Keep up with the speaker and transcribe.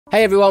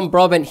Hey everyone,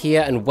 Broadbent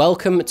here and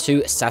welcome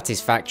to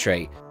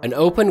Satisfactory, an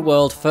open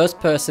world first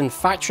person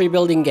factory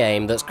building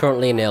game that's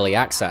currently in early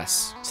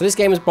access. So this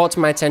game was brought to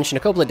my attention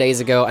a couple of days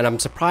ago and I'm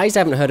surprised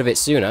I haven't heard of it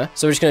sooner,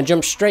 so we're just going to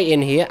jump straight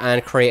in here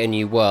and create a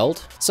new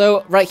world.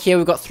 So right here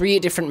we've got 3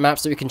 different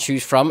maps that we can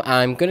choose from.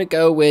 I'm going to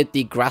go with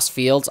the grass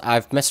fields.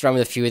 I've messed around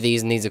with a few of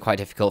these and these are quite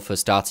difficult for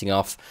starting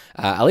off.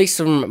 At least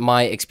from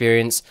my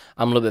experience,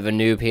 I'm a little bit of a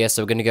noob here,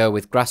 so we're going to go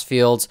with grass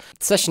fields.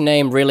 The session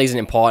name really isn't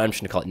important, I'm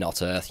just going to call it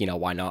Not Earth, you know,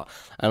 why not?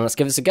 And let's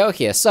give this a go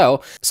here.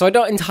 So I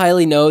don't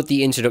entirely know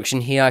the introduction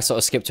here, I sort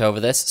of skipped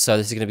over this, so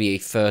this is going to be a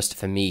first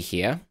for me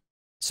here.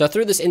 So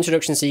through this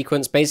introduction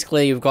sequence,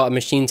 basically we've got a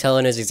machine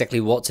telling us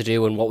exactly what to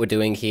do and what we're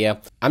doing here.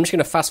 I'm just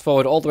going to fast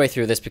forward all the way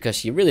through this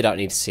because you really don't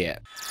need to see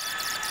it.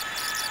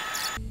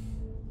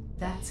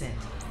 That's it.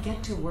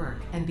 Get to work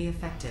and be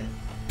effective.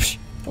 Psh,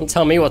 don't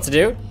tell me what to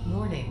do.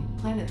 Warning,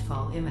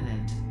 planetfall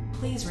imminent.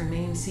 Please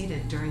remain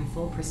seated during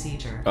full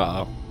procedure.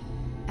 Uh-oh.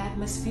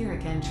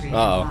 Atmospheric entry in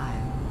Uh-oh.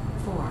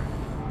 5, 4,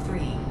 3,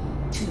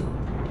 2,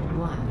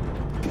 1.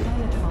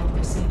 Planetfall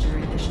procedure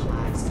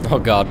initialized. Oh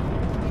god.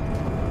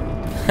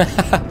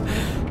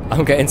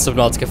 I'm getting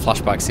Subnautica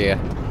flashbacks here.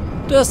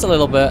 Just a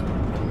little bit.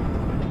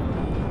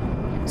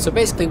 So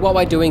basically what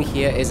we're doing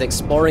here is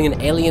exploring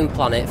an alien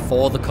planet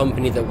for the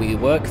company that we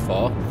work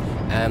for.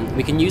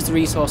 We can use the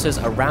resources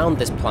around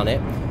this planet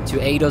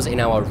to aid us in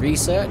our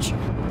research.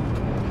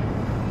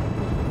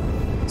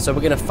 So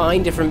we're going to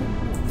find different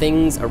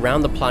things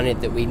around the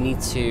planet that we need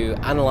to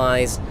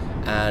analyze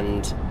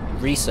and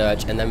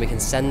research, and then we can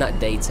send that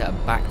data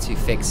back to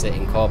Fix-It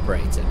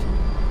Incorporated.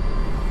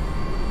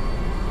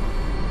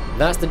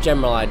 That's the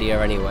general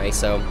idea anyway,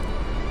 so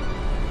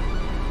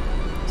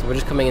we're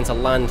just coming into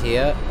land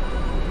here,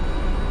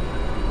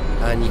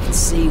 and you can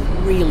see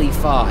really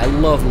far. I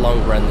love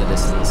long render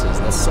distances,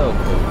 they're so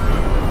cool.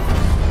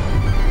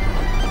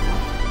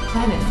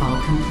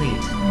 Planetfall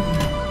complete.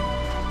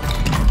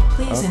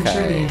 Please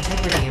ensure the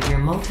integrity of your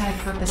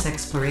multi-purpose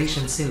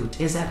exploration suit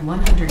is at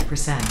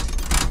 100%.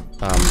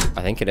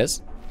 I think it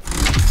is.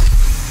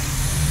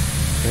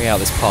 Get me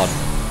out of this pod.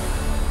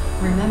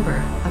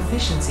 Remember,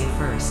 efficiency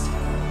first.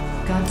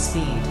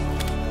 Godspeed.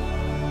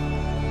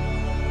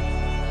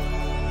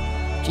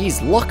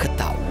 Jeez, look at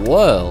that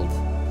world.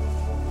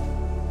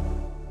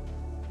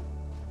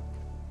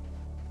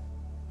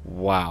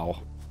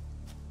 Wow.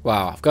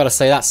 Wow, I've got to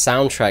say that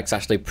soundtrack's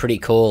actually pretty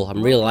cool.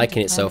 I'm really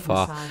liking it so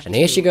far. And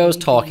here she goes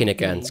talking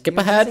again. Skip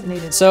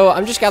ahead. So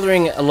I'm just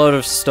gathering a load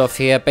of stuff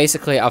here.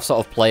 Basically, I've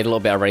sort of played a little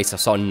bit already, so I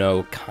sort of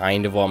know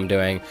kind of what I'm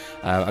doing.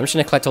 I'm just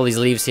going to collect all these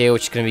leaves here,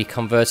 which is going to be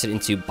converted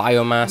into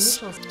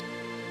biomass.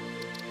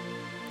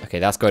 Okay,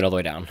 that's going all the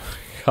way down.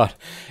 God,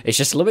 it's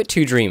just a little bit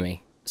too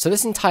dreamy. So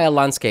this entire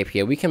landscape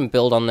here, we can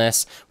build on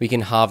this, we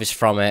can harvest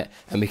from it,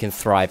 and we can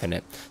thrive in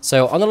it.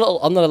 So on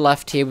the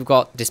left here, we've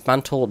got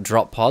dismantle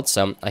drop pod.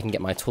 So I can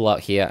get my tool out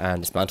here and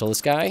dismantle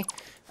this guy,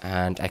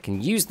 and I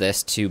can use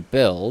this to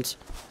build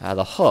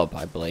the hub,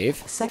 I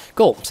believe.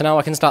 Cool. So now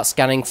I can start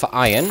scanning for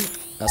iron.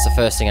 That's the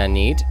first thing I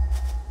need.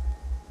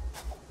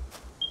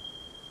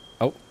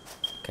 Oh,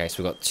 okay.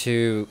 So we've got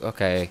 2.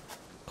 Okay.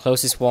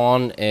 Closest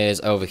one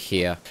is over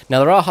here.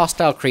 Now, there are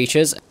hostile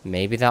creatures.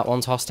 Maybe that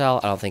one's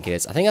hostile. I don't think it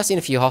is. I think I've seen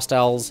a few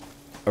hostiles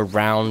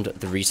around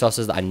the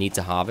resources that I need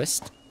to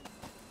harvest.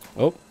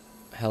 Oh,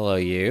 hello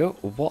you.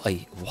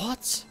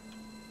 What?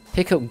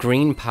 Pick up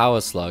green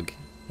power slug.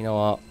 You know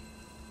what?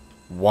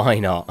 Why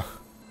not?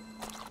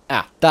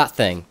 Ah, that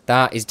thing.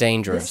 That is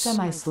dangerous. This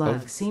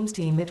semi-slug seems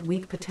to emit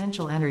weak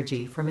potential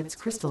energy from its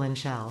crystalline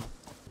shell.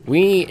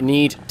 We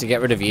need to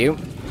get rid of you.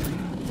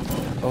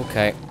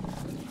 Okay.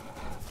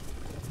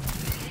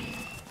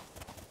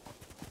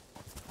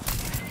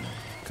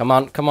 Come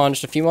on,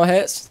 just a few more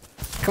hits.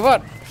 Come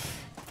on.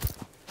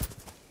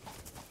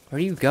 Where are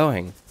you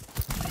going?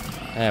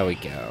 There we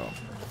go.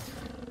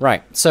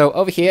 Right, so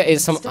over here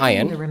is some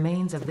iron. The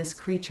remains of this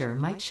creature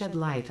might shed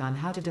light on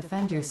how to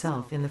defend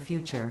yourself in the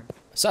future.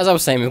 So as I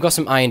was saying, we've got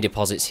some iron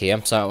deposits here,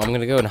 so I'm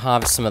going to go and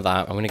harvest some of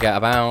that. I'm going to get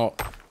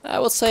about, I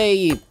would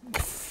say,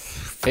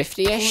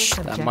 50-ish.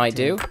 That might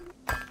do.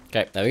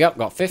 Okay, there we go,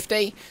 got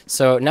 50.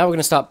 So now we're going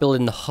to start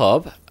building the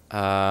hub,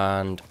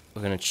 and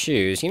we're going to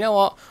choose, you know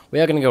what, we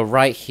are going to go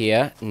right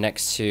here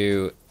next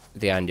to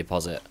the iron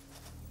deposit,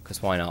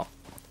 because why not?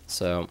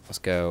 So let's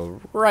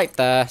go right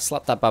there,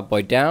 slap that bad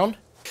boy down.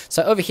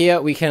 So over here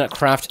we can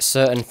craft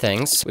certain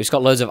things. We've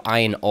got loads of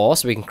iron ore,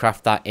 so we can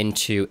craft that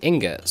into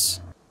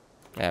ingots.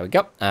 There we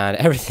go, and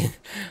everything,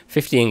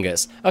 50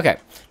 ingots. Okay,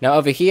 now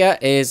over here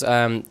is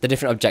the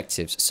different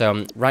objectives.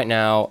 So right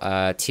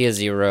now, tier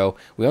 0,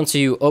 we want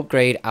to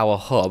upgrade our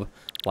hub,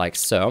 like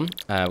so.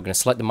 We're going to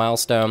select the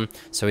milestone,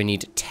 so we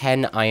need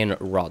 10 iron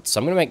rods.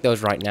 So I'm going to make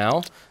those right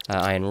now.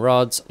 Iron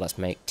rods, let's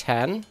make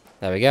 10.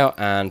 There we go,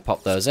 and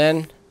pop those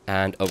in,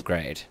 and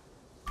upgrade.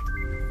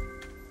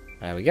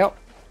 There we go.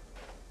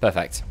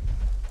 Perfect.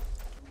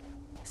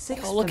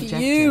 Oh, look at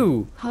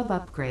you! Hub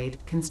upgrade,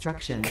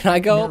 construction. Can I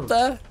go up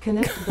there?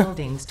 Connect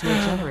buildings to a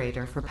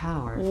generator for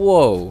power.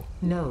 Whoa.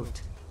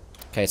 Note.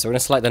 Okay, so we're going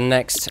to select the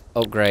next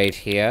upgrade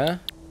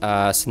here.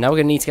 So now we're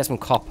going to need to get some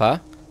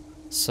copper.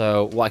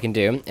 So what I can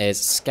do is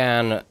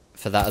scan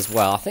for that as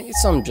well. I think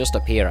it's some just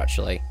up here,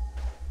 actually.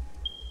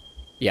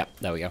 Yeah,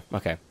 there we go.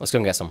 Okay, let's go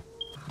and get some.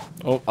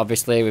 Oh,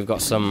 obviously we've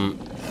got some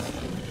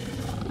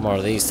more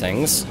of these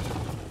things.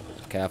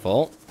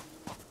 Careful.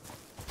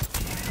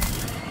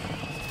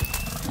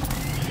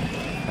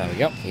 There we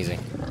go, easy.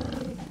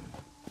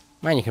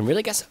 Man, you can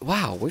really get...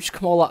 Wow, we've just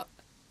come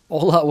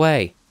all that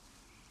way.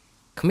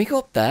 Can we go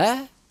up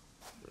there?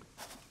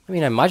 I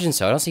mean, I imagine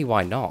so. I don't see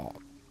why not.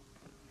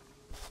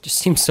 Just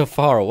seems so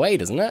far away,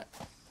 doesn't it?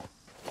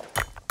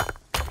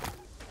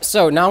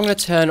 So, now I'm going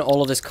to turn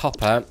all of this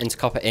copper into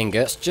copper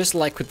ingots, just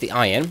like with the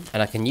iron,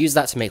 and I can use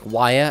that to make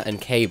wire and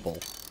cable.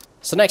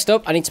 So next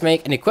up, I need to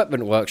make an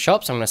equipment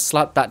workshop, so I'm going to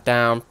slap that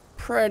down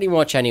pretty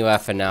much anywhere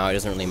for now. It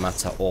doesn't really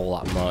matter all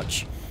that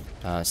much.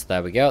 So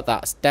there we go,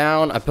 that's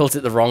down. I built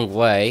it the wrong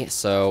way,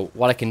 so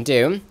what I can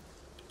do,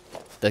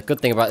 the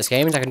good thing about this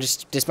game is I can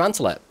just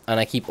dismantle it, and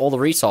I keep all the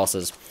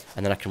resources,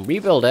 and then I can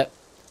rebuild it,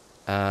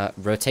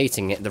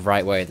 rotating it the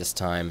right way this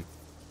time.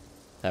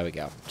 There we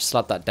go. Just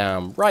slap that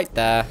down right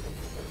there,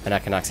 and I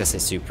can access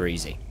it super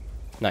easy.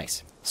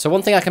 Nice. So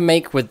one thing I can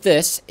make with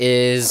this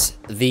is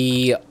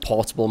the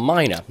portable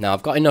miner. Now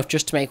I've got enough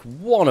just to make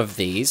one of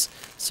these,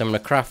 so I'm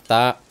going to craft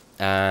that,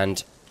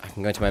 and I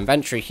can go into my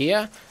inventory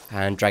here,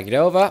 and drag it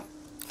over,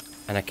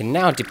 and I can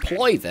now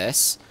deploy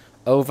this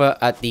over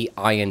at the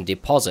iron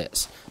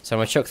deposits. So I'm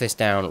going to chuck this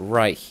down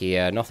right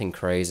here, nothing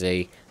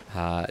crazy,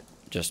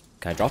 just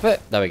kind of drop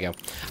it, there we go.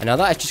 And now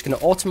that is just going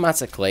to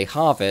automatically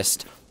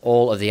harvest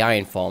all of the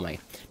iron for me.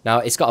 Now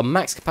it's got a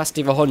max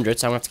capacity of 100,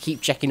 so I'm going to have to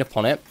keep checking up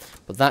on it,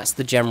 but that's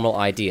the general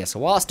idea. So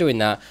while it's doing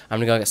that, I'm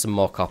going to go get some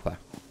more copper.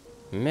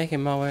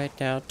 Making my way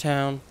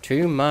downtown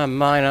to my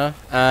miner,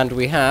 and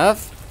we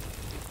have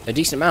a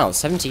decent amount,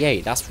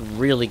 78, that's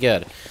really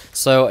good.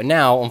 So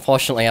now,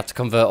 unfortunately, I have to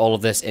convert all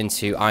of this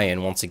into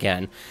iron once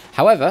again.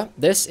 However,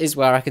 this is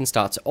where I can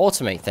start to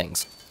automate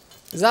things.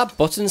 Is that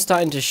button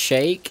starting to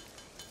shake?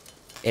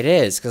 It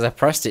is, because I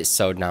pressed it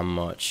so damn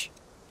much.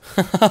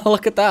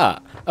 Look at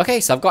that.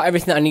 Okay, so I've got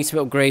everything that I need to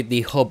upgrade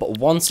the hub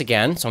once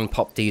again. So I'm going to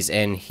pop these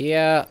in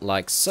here,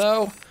 like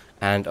so,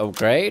 and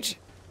upgrade.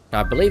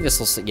 Now, I believe this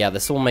will, yeah,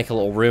 this will make a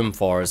little room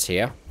for us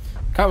here.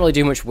 Can't really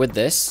do much with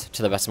this,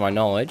 to the best of my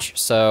knowledge,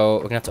 so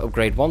we're going to have to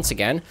upgrade once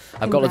again.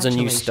 I've got loads of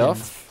new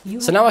stuff.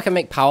 So now I can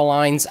make power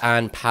lines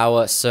and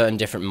power certain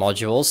different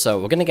modules, so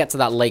we're going to get to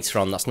that later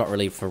on. That's not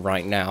really for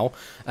right now.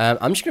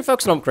 I'm just going to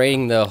focus on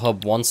upgrading the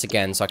hub once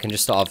again, so I can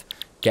just sort of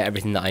get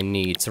everything that I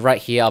need. So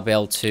right here, I'll be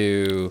able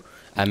to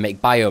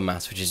make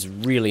biomass, which is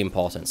really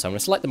important. So I'm going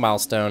to select the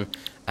milestone,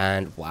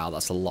 and wow,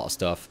 that's a lot of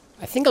stuff.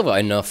 I think I've got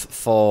enough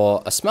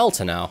for a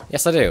smelter now.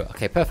 Yes, I do.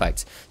 Okay,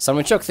 perfect. So I'm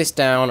going to chuck this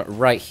down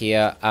right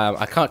here.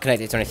 I can't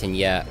connect it to anything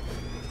yet.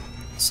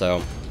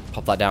 So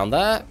pop that down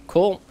there.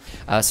 Cool.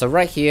 So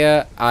right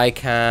here, I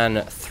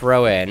can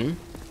throw in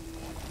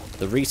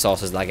the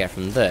resources that I get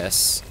from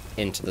this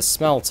into the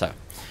smelter.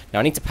 Now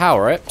I need to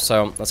power it.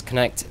 So let's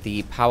connect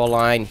the power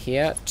line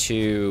here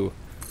to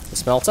the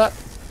smelter.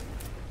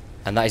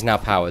 And that is now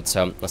powered.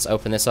 So let's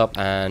open this up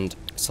and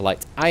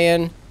select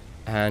iron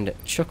and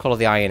chuck all of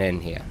the iron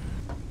in here.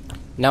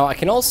 Now I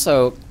can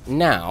also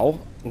now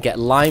get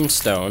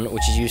limestone,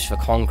 which is used for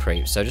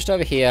concrete. So just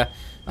over here,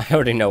 I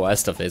already know where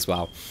stuff is.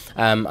 Wow,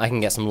 I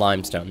can get some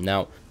limestone.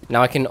 Now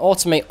I can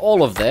automate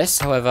all of this.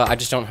 However, I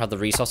just don't have the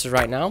resources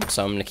right now,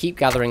 so I'm going to keep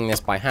gathering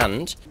this by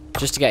hand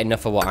just to get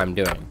enough of what I'm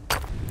doing.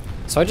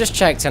 So I just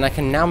checked, and I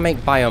can now make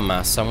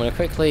biomass. So I'm going to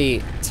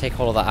quickly take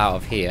all of that out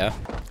of here,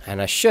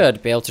 and I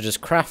should be able to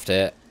just craft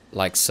it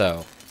like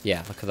so.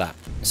 Yeah, look at that.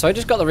 So I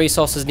just got the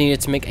resources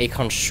needed to make a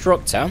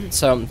constructor.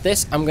 So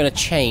this I'm going to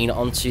chain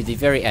onto the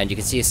very end. You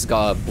can see this has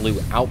got a blue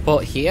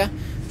output here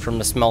from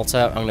the smelter.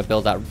 I'm going to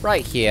build that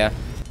right here.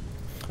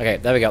 Okay,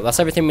 there we go. That's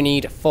everything we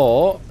need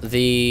for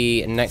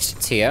the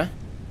next tier.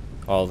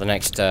 Or the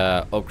next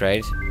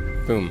upgrade.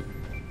 Boom.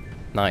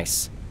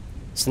 Nice.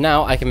 So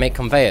now I can make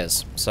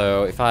conveyors.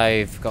 So if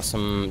I've got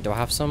some... Do I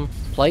have some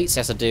plates?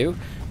 Yes, I do.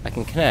 I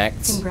can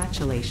connect.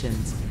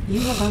 Congratulations. You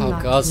have Oh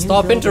unlocked god, new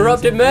stop buildings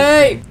interrupting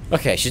and- me!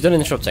 Okay, she's done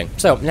interrupting.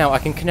 So now I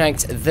can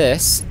connect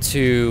this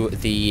to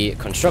the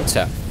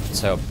constructor.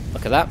 So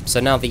look at that.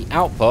 So now the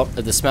output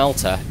of the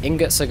smelter,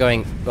 ingots are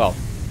going, well,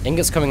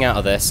 ingots coming out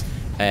of this,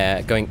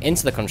 going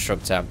into the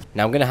constructor.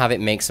 Now I'm going to have it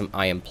make some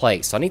iron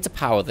plates. So I need to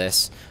power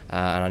this,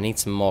 and I need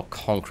some more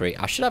concrete.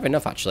 I should have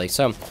enough actually.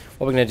 So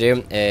what we're going to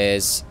do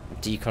is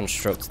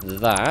deconstruct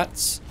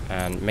that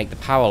and make the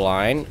power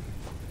line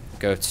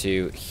go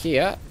to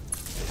here,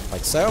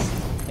 like so,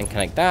 and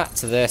connect that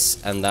to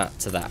this and that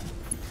to that.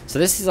 So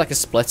this is like a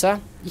splitter.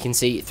 You can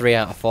see 3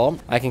 out of 4.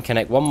 I can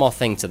connect one more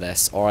thing to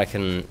this, or I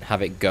can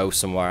have it go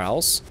somewhere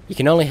else. You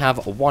can only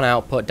have one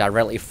output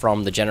directly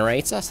from the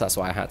generator, so that's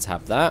why I had to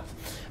have that.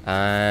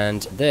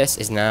 And this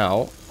is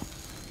now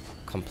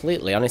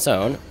completely on its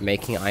own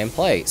making iron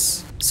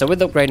plates. So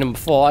with upgrade number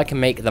 4, I can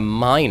make the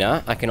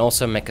miner. I can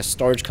also make a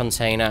storage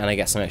container, and I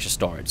get some extra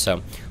storage.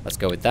 So let's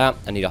go with that.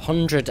 I need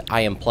 100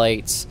 iron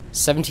plates,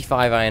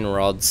 75 iron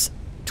rods,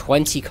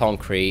 20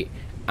 concrete,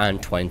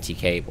 and 20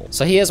 cable.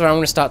 So here's where I'm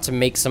going to start to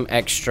make some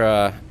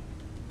extra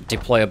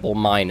deployable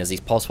miners, these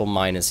possible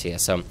miners here.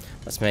 So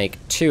let's make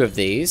 2 of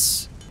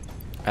these.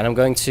 And I'm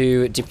going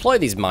to deploy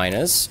these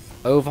miners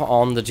over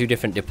on the 2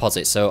 different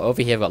deposits. So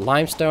over here I've got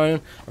limestone.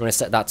 I'm going to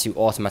set that to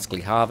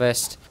automatically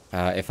harvest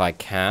if I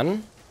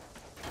can.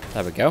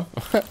 There we go.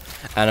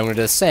 And I'm going to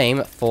do the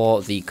same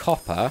for the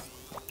copper,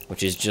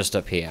 which is just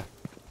up here.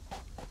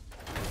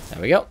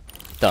 There we go.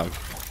 Done.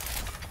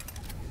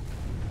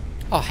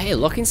 Oh, hey,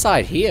 look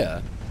inside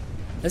here.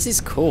 This is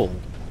cool.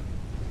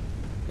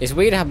 It's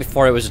weird how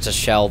before it was just a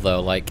shell,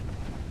 though. Like,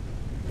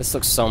 this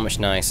looks so much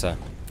nicer.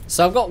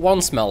 So I've got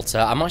 1 smelter.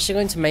 I'm actually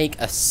going to make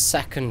a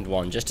second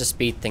one just to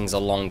speed things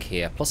along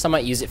here. Plus, I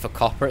might use it for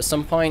copper at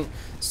some point.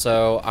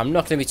 So I'm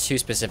not going to be too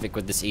specific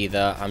with this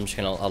either. I'm just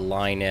going to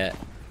align it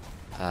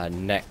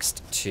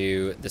next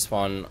to this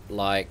one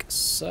like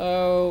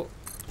so.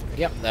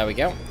 Yep, there we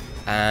go.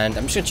 And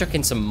I'm just going to chuck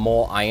in some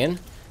more iron,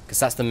 because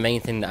that's the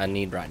main thing that I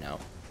need right now.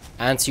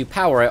 And to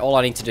power it, all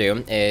I need to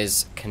do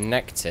is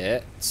connect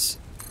it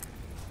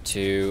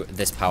to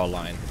this power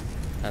line.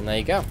 And there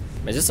you go.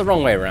 Is this the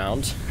wrong way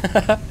around?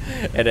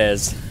 It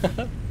is.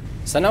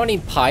 So now I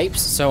need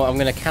pipes, so I'm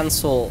going to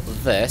cancel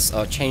this,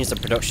 or change the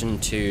production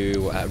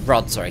to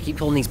rods. Sorry, I keep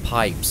calling these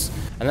pipes.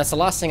 And that's the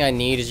last thing I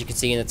need. As you can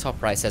see in the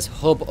top right, it says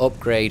hub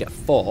upgrade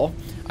 4.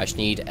 I just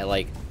need,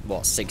 like,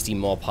 what, 60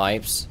 more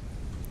pipes?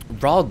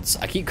 Rods!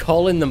 I keep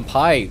calling them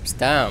pipes,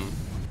 damn.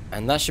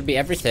 And that should be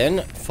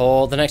everything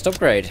for the next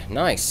upgrade.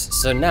 Nice.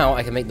 So now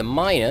I can make the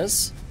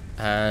miners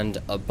and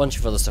a bunch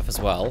of other stuff as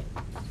well.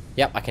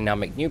 Yep, I can now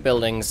make new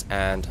buildings,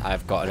 and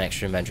I've got an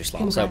extra inventory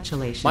slot. So,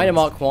 miner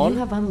mark 1.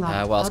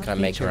 What else can I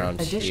make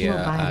around here?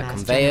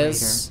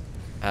 Conveyors.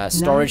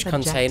 Storage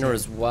container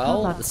as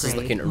well. This is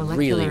looking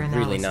really,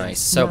 really nice.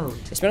 So,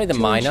 it's mainly the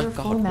miner.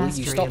 God, will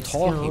you stop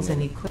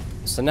talking?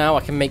 So now I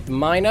can make the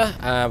miner.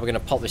 We're going to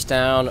pop this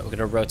down. We're going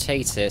to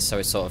rotate it so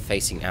it's sort of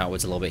facing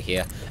outwards a little bit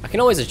here. I can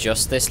always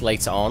adjust this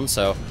later on,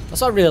 so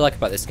that's what I really like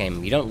about this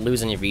game. You don't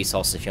lose any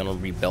resources if you want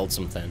to rebuild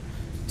something.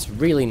 It's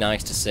really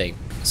nice to see.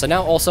 So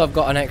now also I've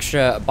got an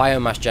extra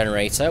biomass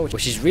generator,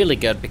 which is really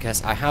good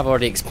because I have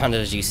already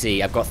expanded, as you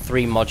see. I've got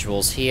 3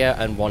 modules here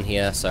and 1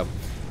 here, so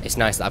it's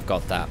nice that I've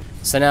got that.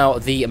 So now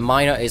the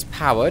miner is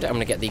powered. I'm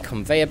going to get the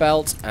conveyor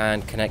belt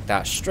and connect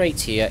that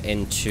straight here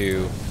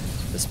into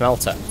the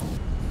smelter.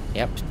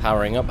 Yep, it's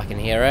powering up. I can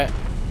hear it.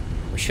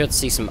 We should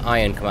see some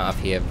iron come out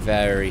of here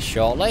very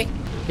shortly.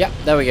 Yep,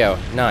 there we go.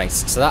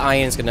 Nice. So that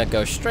iron is going to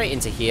go straight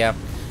into here,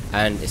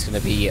 and it's going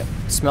to be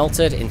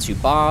smelted into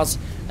bars,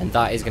 and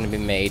that is going to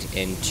be made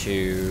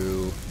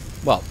into,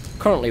 well,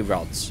 currently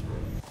rods.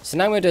 So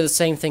now I'm going to do the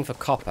same thing for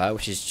copper,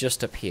 which is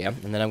just up here,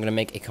 and then I'm going to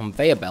make a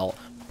conveyor belt,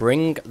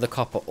 bring the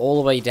copper all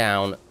the way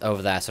down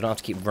over there, so I don't have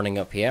to keep running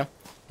up here.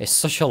 It's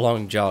such a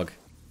long jog.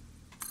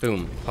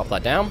 Boom, pop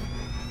that down.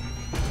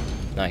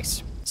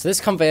 Nice. So this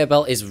conveyor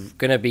belt is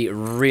going to be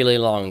really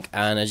long,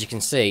 and as you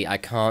can see, I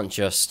can't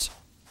just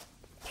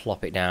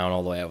plop it down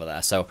all the way over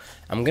there. So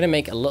I'm going to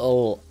make a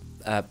little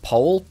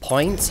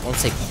point, I want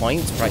to say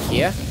point right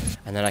here,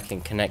 and then I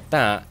can connect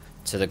that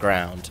to the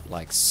ground,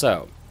 like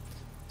so.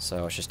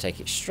 So let's just take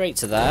it straight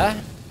to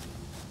there,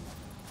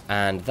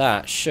 and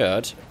that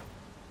should,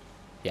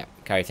 yeah,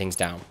 carry things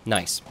down.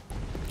 Nice.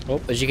 Oh,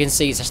 as you can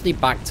see, it's actually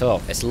backed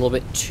up. It's a little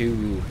bit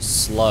too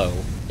slow.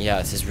 Yeah,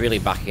 this is really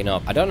backing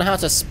up. I don't know how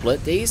to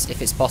split these,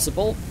 if it's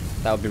possible.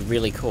 That would be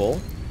really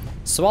cool.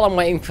 So while I'm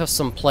waiting for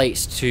some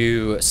plates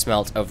to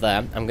smelt over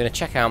there, I'm going to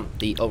check out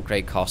the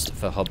upgrade cost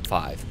for Hub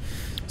 5.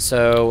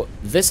 So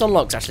this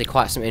unlocks actually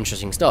quite some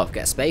interesting stuff.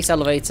 Get a space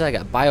elevator,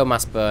 get a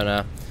biomass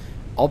burner,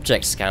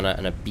 object scanner,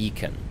 and a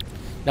beacon.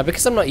 Now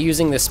because I'm not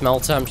using this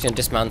smelter, I'm just going to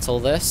dismantle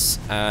this,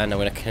 and I'm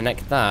going to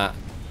connect that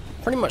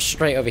pretty much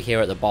straight over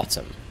here at the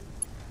bottom.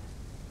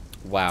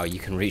 Wow, you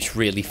can reach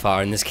really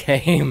far in this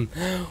game.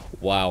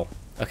 Wow.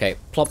 Okay,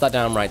 plop that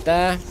down right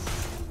there.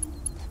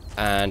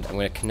 And I'm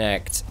going to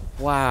connect.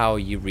 Wow,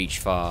 you reach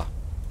far.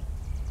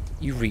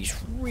 You reach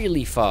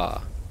really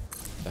far.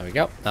 There we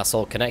go. That's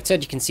all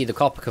connected. You can see the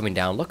copper coming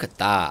down. Look at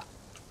that.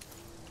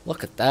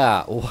 Look at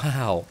that.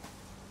 Wow.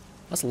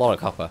 That's a lot of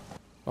copper.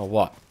 Oh,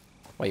 what?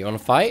 What, you want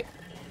to fight?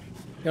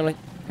 You want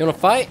to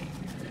fight?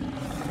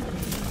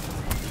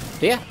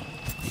 Do ya?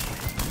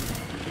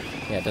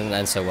 Yeah, it doesn't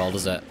end so well,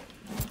 does it?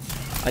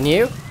 And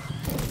you?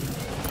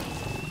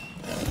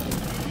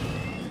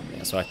 Yeah,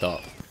 that's what I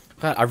thought.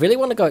 God, I really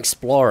want to go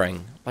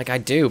exploring. Like, I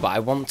do, but I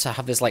want to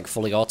have this, like,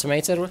 fully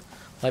automated,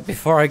 like,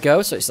 before I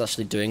go, so it's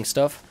actually doing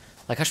stuff.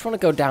 Like, I just want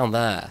to go down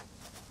there.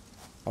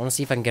 I want to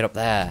see if I can get up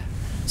there.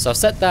 So I've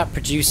set that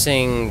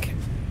producing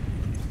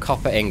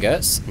copper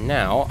ingots.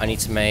 Now, I need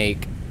to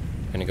make...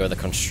 I'm going to go with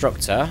the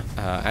constructor.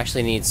 I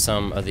actually need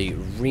some of the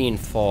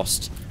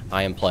reinforced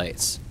iron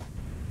plates.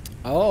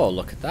 Oh,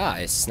 look at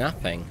that. It's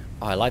snapping.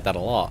 Oh, I like that a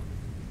lot.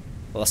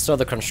 Well, let's throw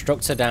the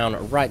constructor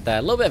down right there.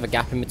 A little bit of a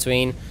gap in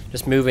between.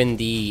 Just moving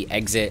the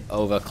exit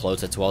over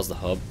closer towards the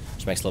hub.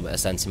 Which makes a little bit of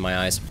sense in my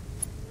eyes.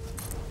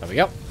 There we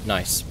go.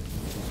 Nice.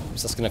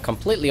 So that's going to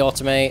completely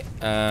automate,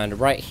 and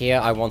right here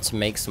I want to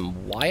make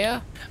some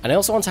wire. And I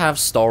also want to have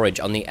storage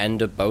on the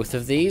end of both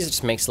of these. It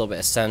just makes a little bit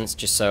of sense,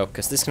 just so,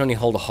 because this can only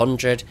hold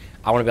 100,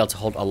 I want to be able to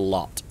hold a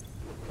lot.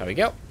 There we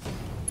go.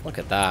 Look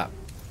at that.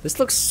 This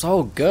looks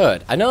so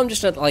good. I know I'm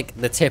just at like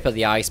the tip of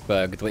the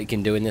iceberg with what you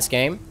can do in this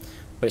game,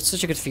 but it's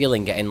such a good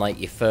feeling getting like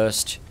your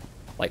first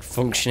like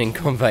functioning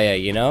conveyor,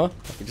 you know?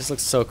 It just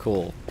looks so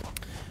cool.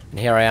 And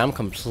here I am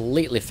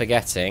completely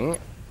forgetting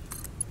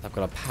I've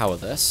got to power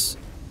this.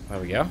 There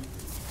we go.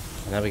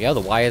 And there we go, the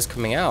wire's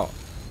coming out.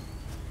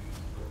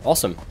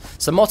 Awesome.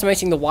 So I'm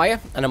automating the wire,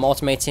 and I'm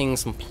automating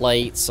some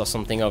plates or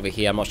something over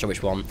here. I'm not sure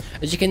which one.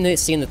 As you can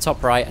see in the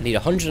top right, I need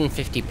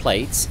 150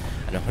 plates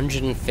and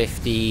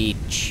 150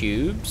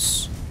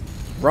 tubes.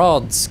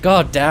 Rods.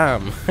 God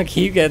damn. I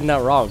keep getting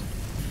that wrong.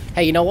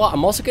 Hey, you know what?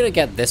 I'm also going to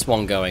get this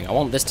one going. I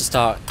want this to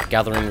start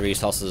gathering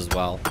resources as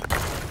well.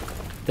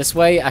 This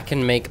way I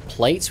can make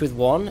plates with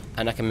one,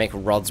 and I can make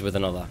rods with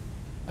another.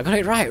 I got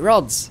it right,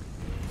 rods.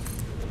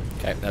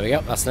 Okay, there we go.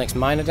 That's the next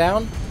miner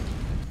down.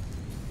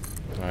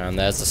 And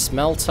there's the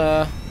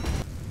smelter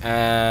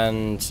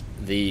and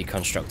the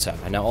constructor.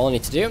 And now all I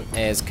need to do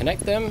is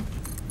connect them.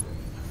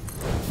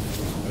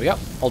 There we go,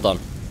 all done.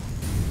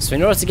 So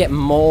in order to get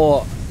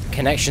more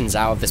connections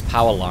out of this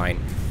power line,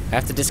 I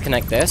have to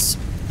disconnect this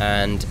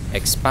and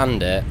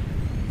expand it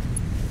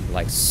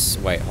like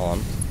wait, hold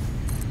on.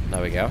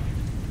 There we go.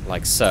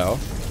 Like so.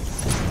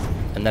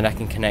 And then I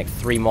can connect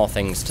 3 more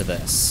things to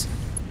this.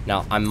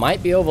 Now, I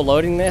might be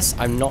overloading this.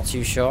 I'm not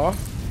too sure.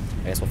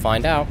 I guess we'll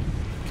find out.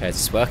 Okay, is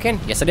this working?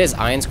 Yes, it is.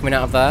 Iron's coming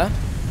out of there.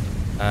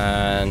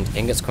 And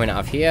ingots coming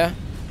out of here.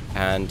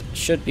 And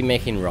should be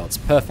making rods.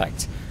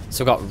 Perfect.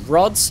 So I've got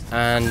rods,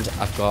 and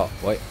I've got...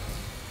 Wait.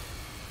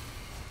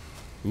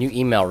 New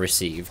email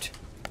received.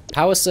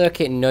 Power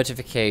circuit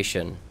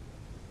notification.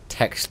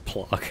 Text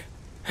plug.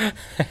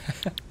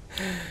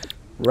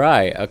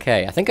 Right,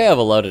 okay. I think I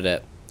overloaded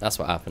it. That's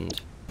what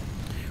happened.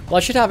 Well, I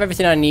should have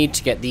everything I need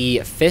to get the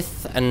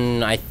 5th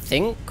and I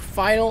think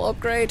final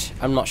upgrade.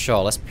 I'm not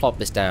sure. Let's plop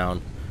this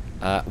down.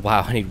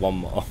 Wow, I need 1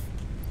 more.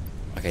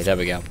 Okay, there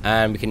we go.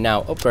 And we can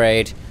now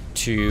upgrade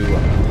to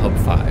Hub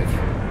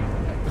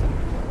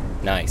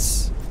 5.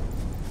 Nice.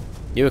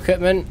 New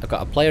equipment. I've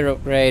got a player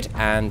upgrade,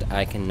 and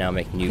I can now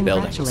make new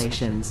buildings.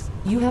 Congratulations.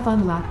 You have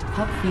unlocked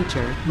Hub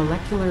Feature,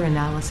 Molecular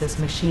Analysis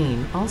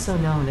Machine, also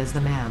known as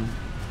the MAM.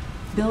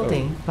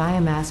 Building,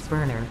 Biomass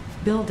Burner.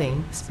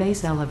 Building,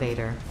 Space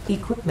Elevator.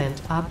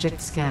 Equipment,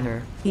 Object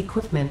Scanner.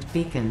 Equipment,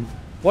 Beacon.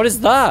 What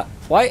is that?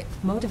 Why?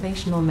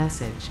 Motivational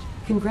message.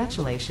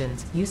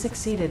 Congratulations, you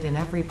succeeded in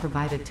every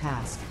provided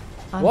task.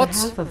 On What?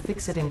 behalf of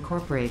Fixit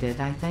Incorporated,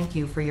 I thank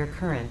you for your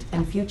current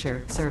and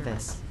future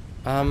service.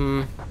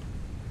 Why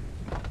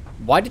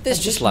did this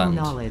just land?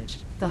 Knowledge.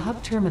 The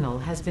hub terminal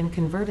has been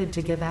converted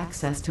to give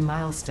access to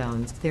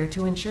milestones there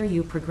to ensure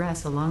you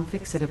progress along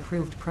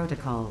Fixit-approved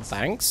protocols.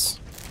 Thanks.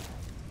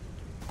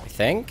 I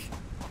think.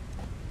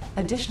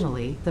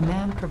 Additionally, the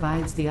MAM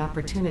provides the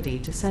opportunity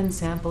to send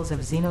samples of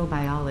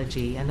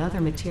xenobiology and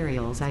other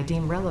materials I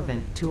deem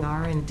relevant to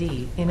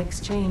R&D in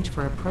exchange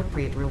for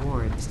appropriate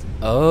rewards.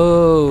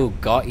 Oh,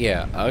 got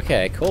ya.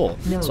 Okay, cool.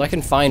 Note, so I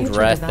can find future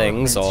rare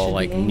developments things or should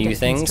like be aimed new at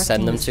things,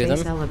 send them to constructing a them,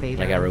 space elevator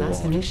and I get a and thus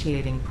reward.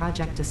 initiating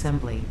project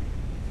assembly.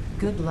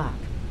 Good luck.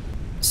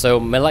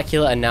 So,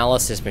 molecular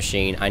analysis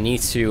machine, I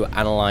need to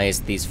analyze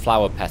these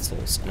flower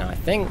petals. And I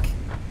think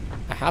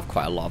I have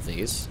quite a lot of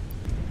these.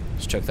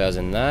 Just chuck those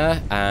in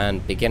there,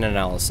 and begin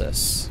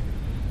analysis.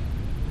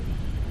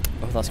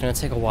 Oh, that's going to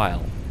take a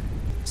while.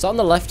 So on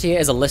the left here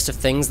is a list of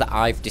things that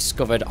I've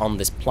discovered on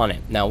this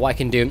planet. Now what I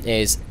can do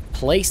is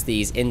place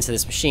these into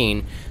this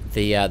machine,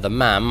 the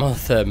MAM, or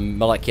the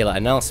molecular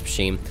analysis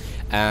machine,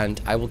 and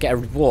I will get a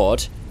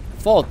reward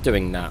for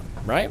doing that,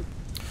 right?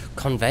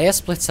 Conveyor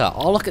splitter.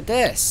 Oh, look at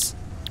this.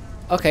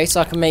 Okay,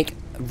 so I can make...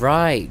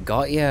 Right,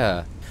 got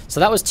ya.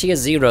 So that was tier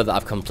 0 that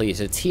I've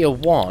completed. Tier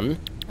 1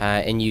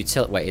 in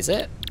utility... Wait, is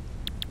it?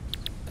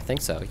 I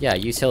think so. Yeah,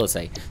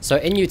 utility. So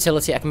in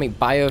utility, I can make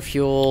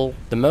biofuel,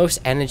 the most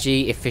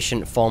energy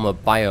efficient form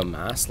of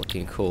biomass,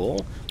 looking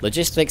cool.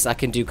 Logistics, I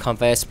can do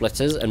conveyor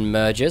splitters and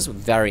mergers,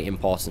 very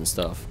important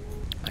stuff.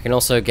 I can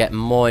also get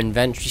more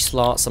inventory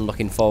slots, I'm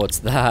looking forward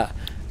to that.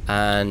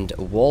 And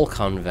wall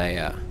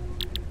conveyor.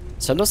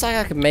 So it looks like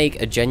I could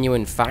make a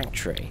genuine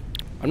factory.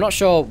 I'm not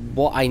sure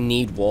what I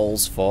need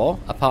walls for,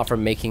 apart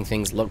from making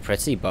things look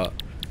pretty, but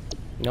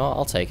you know what,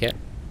 I'll take it.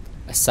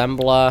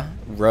 Assembler,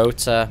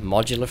 rotor,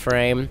 modular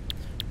frame,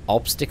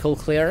 obstacle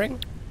clearing,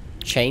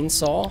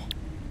 chainsaw.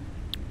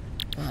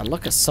 Man,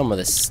 look at some of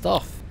this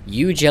stuff.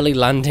 U-jelly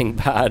landing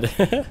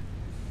pad.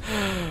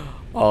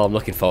 Oh, I'm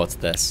looking forward to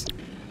this.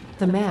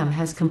 The MAM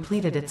has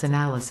completed its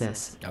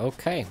analysis.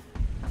 Okay.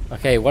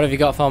 Okay, what have you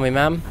got for me,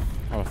 ma'am?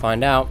 I want to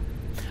find out.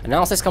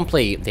 Analysis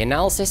complete. The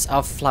analysis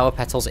of flower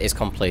petals is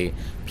complete.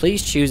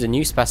 Please choose a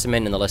new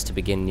specimen in the list to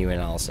begin new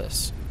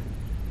analysis.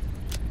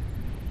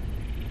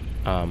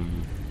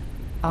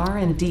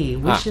 R&D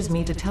wishes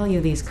me to tell you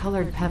these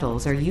colored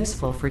petals are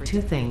useful for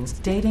 2 things,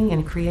 dating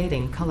and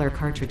creating color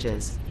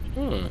cartridges.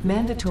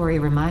 Mandatory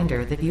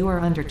reminder that you are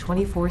under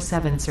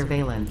 24/7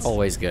 surveillance.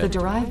 Always good. The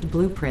derived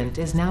blueprint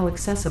is now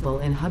accessible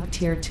in Hub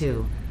Tier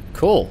 2.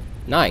 Cool.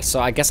 Nice. So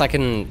I guess I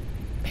can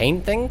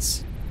paint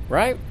things,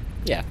 right?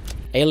 Yeah.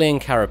 Alien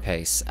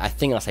Carapace. I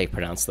think that's how you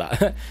pronounce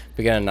that.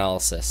 Begin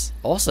analysis.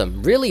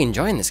 Awesome. Really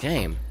enjoying this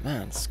game.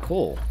 Man, it's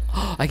cool.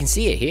 I can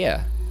see it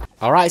here.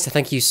 Alright, so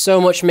thank you so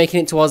much for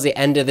making it towards the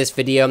end of this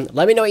video.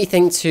 Let me know what you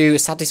think to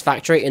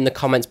Satisfactory in the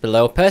comments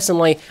below.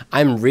 Personally,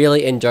 I'm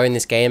really enjoying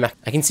this game.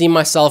 I can see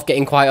myself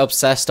getting quite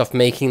obsessed of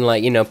making,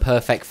 like, you know,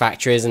 perfect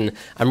factories, and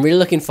I'm really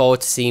looking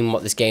forward to seeing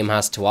what this game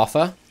has to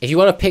offer. If you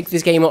want to pick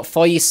this game up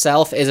for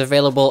yourself, it is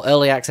available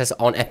early access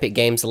on Epic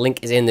Games. The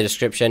link is in the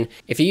description.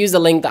 If you use the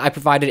link that I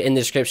provided in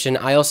the description,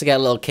 I also get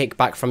a little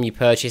kickback from your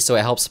purchase, so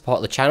it helps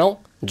support the channel.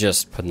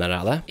 Just putting that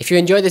out there. If you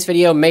enjoyed this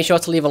video, make sure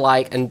to leave a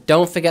like, and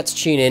don't forget to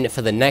tune in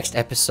for the next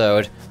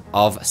episode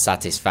of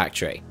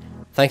Satisfactory.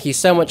 Thank you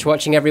so much for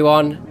watching,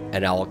 everyone,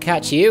 and I will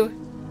catch you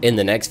in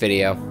the next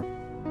video.